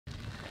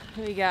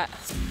We got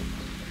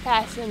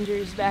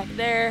passengers back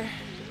there.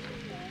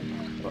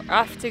 We're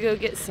off to go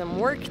get some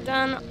work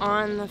done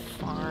on the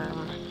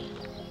farm.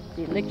 Is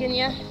he licking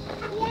ya?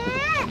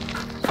 Yeah.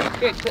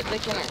 Here, quit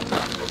licking her.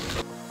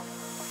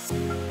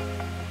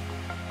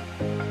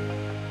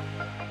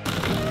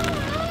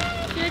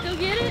 Should I go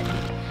get it?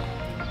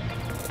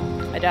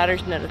 My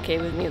daughter's not okay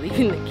with me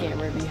leaving the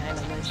camera behind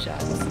on those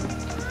shots.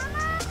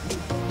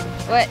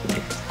 What?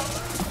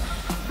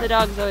 The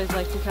dogs always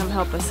like to come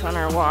help us on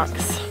our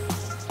walks.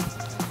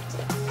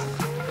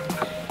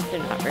 They're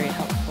not very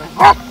helpful.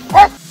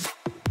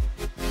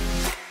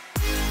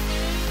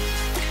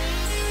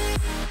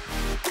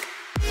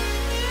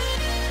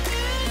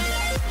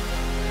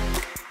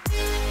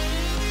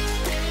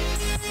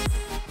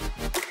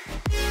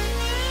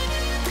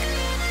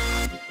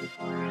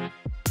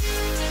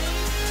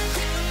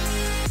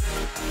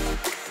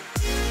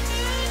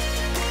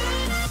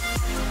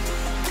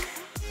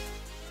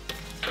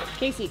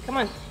 Casey, come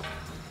on.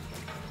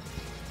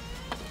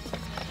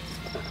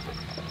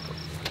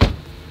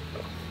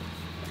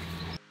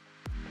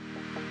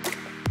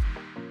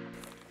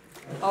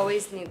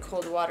 Always need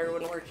cold water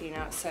when working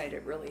outside.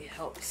 It really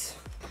helps.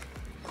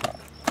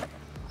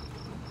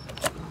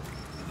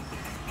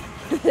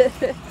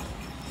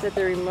 Set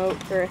the remote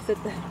or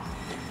set the...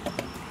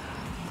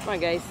 Come on,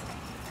 guys.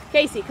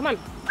 Casey, come on.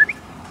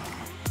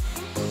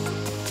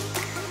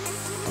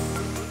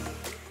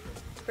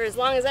 For as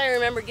long as I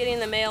remember, getting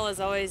the mail has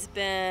always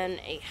been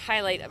a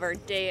highlight of our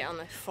day on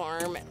the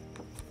farm.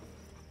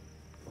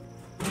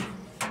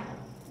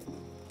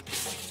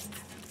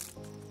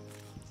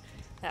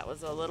 That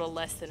was a little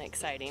less than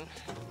exciting.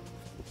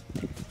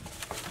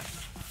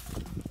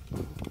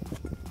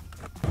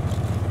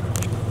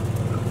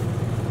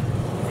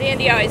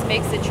 Sandy always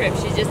makes the trip.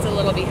 She's just a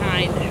little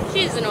behind.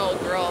 She's an old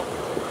girl.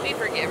 We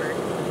forgive her.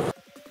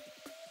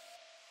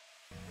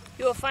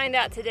 You will find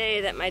out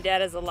today that my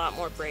dad is a lot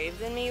more brave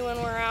than me when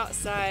we're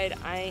outside.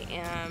 I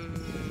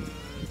am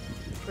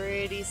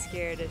pretty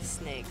scared of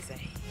snakes. I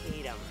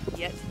hate them.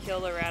 Yet to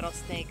kill a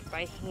rattlesnake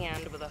by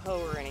hand with a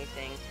hoe or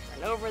anything.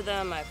 Run over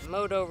them, I've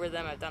mowed over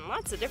them, I've done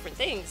lots of different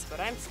things,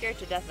 but I'm scared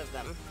to death of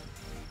them.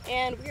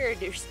 And we are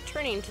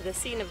returning to the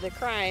scene of the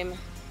crime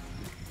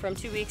from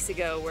 2 weeks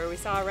ago where we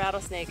saw a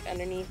rattlesnake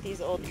underneath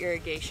these old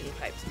irrigation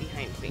pipes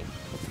behind me.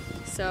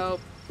 So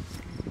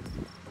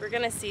we're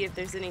gonna see if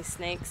there's any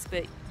snakes,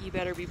 but you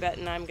better be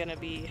betting I'm gonna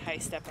be high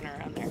stepping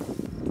around there.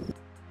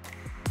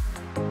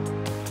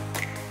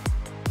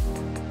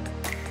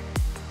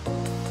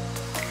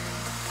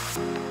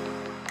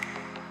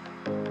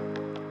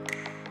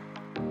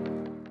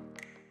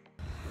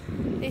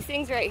 These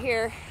things right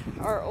here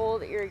are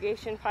old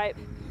irrigation pipe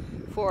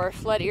for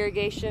flood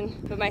irrigation.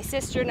 But my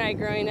sister and I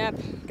growing up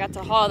got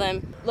to haul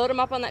them, load them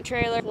up on that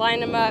trailer, line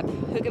them up,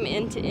 hook them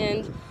end to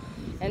end,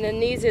 and then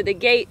these are the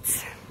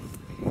gates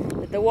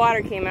that the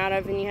water came out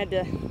of, and you had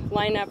to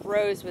line up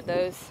rows with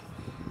those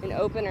and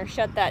open or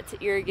shut that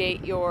to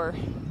irrigate your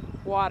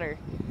water,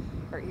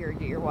 or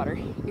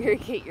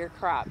irrigate your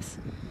crops.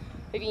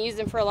 You can use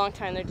them for a long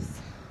time. They're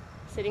just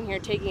sitting here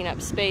taking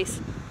up space,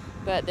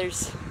 but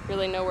there's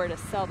really nowhere to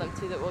sell them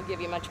to that will give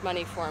you much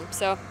money for them.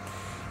 So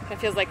it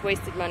feels like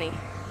wasted money.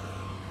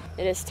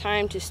 It is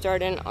time to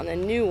start in on the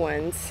new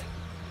ones,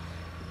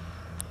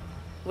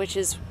 which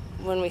is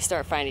when we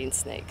start finding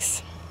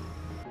snakes.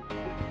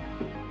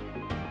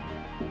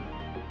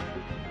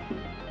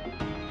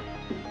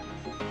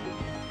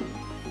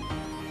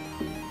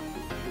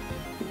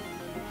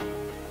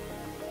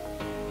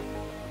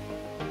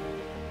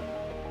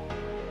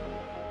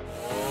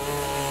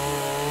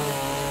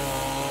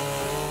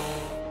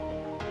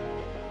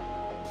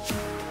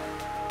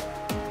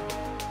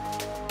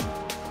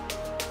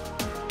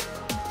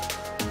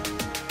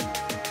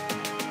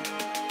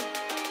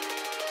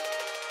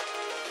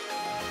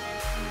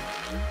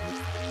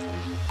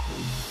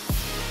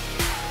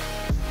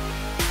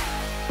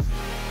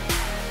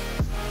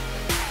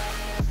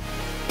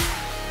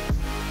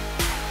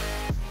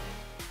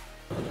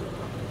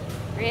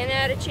 Ran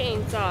out of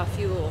chainsaw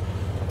fuel.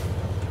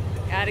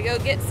 Gotta go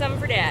get some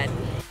for Dad.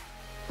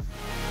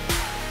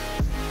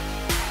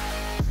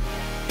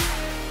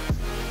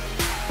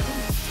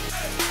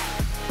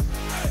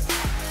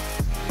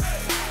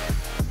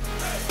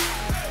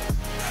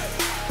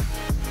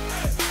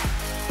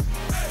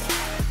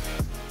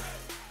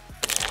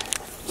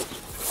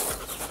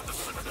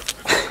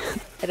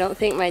 I don't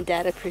think my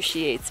dad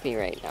appreciates me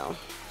right now.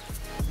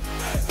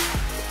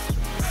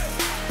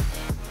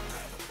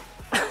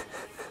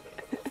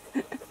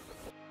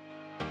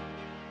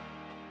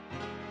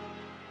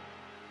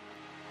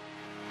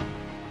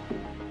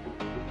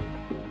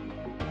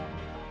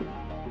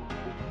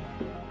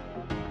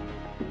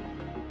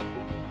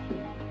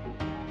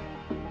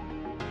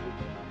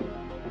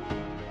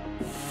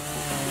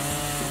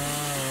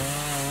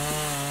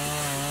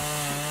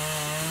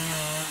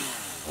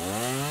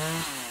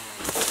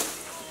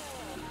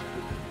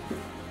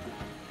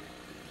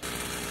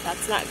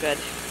 That's not good.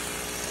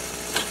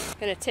 I'm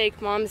gonna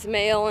take Mom's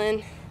mail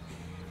in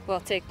Well,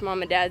 take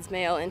mom and dad's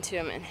mail into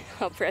them and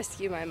help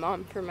rescue my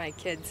mom from my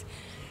kids.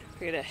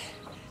 We're gonna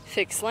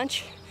fix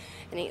lunch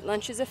and eat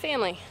lunch as a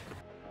family.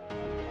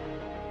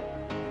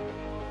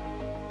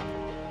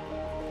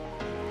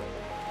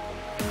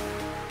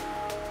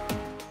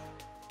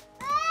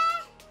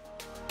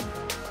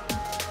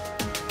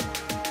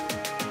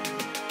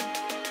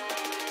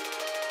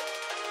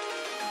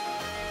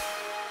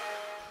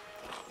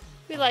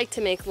 We like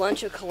to make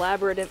lunch a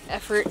collaborative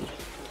effort.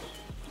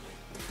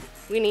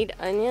 We need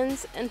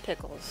onions and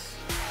pickles.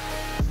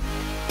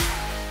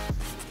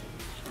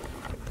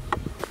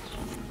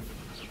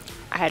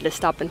 I had to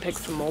stop and pick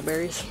some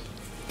mulberries.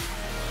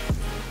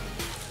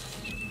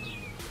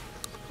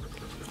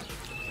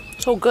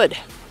 So good.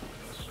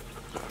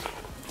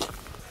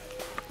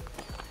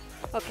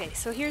 Okay,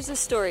 so here's the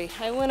story.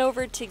 I went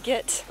over to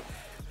get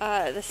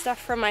the stuff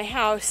from my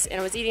house and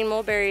I was eating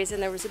mulberries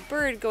and there was a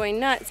bird going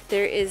nuts.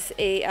 There is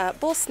a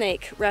bull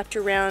snake wrapped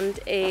around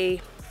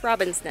a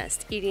robin's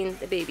nest eating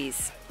the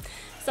babies.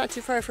 It's not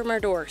too far from our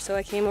door, so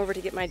I came over to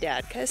get my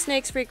dad because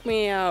snakes freak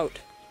me out.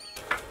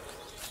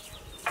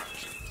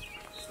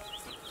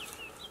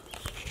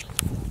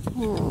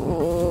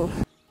 Oh.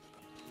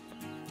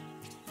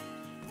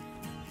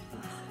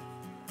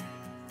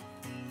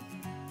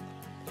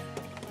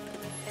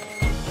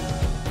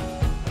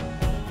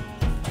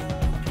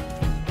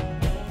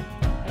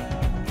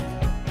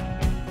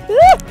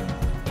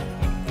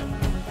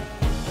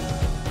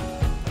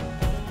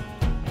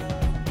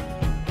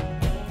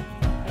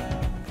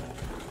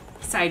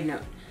 Side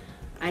note,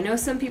 I know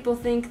some people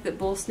think that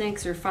bull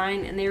snakes are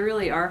fine, and they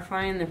really are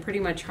fine. They're pretty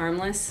much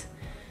harmless.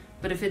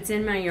 But if it's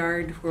in my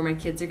yard where my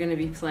kids are going to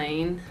be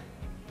playing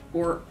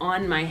or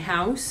on my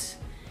house,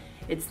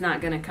 it's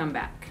not going to come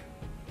back.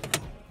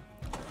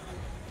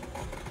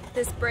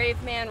 This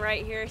brave man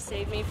right here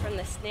saved me from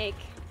the snake.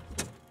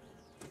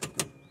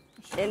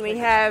 And we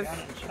have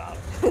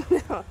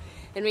no,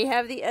 and we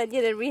have the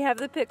onion and we have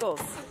the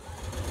pickles.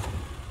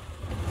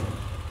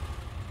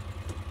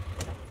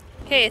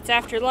 Okay, it's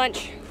after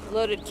lunch.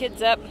 Loaded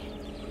kids up.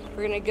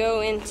 We're gonna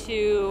go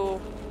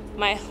into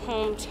my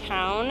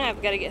hometown.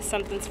 I've got to get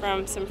something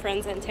from some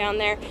friends in town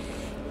there,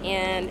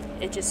 and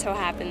it just so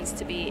happens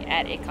to be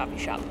at a coffee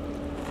shop.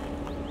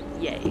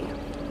 Yay.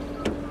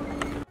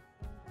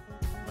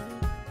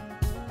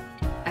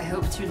 I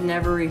hope to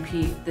never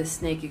repeat this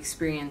snake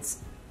experience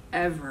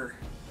ever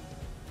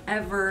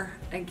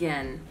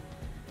again.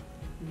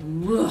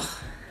 Ugh.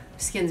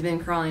 Skin's been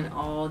crawling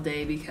all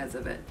day because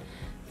of it.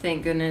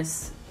 Thank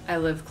goodness I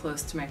live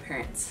close to my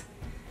parents.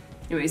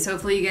 Anyways,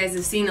 hopefully you guys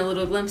have seen a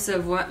little glimpse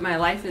of what my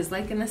life is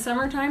like in the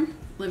summertime,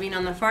 living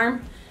on the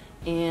farm,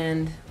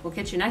 and we'll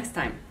catch you next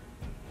time.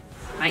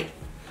 Bye.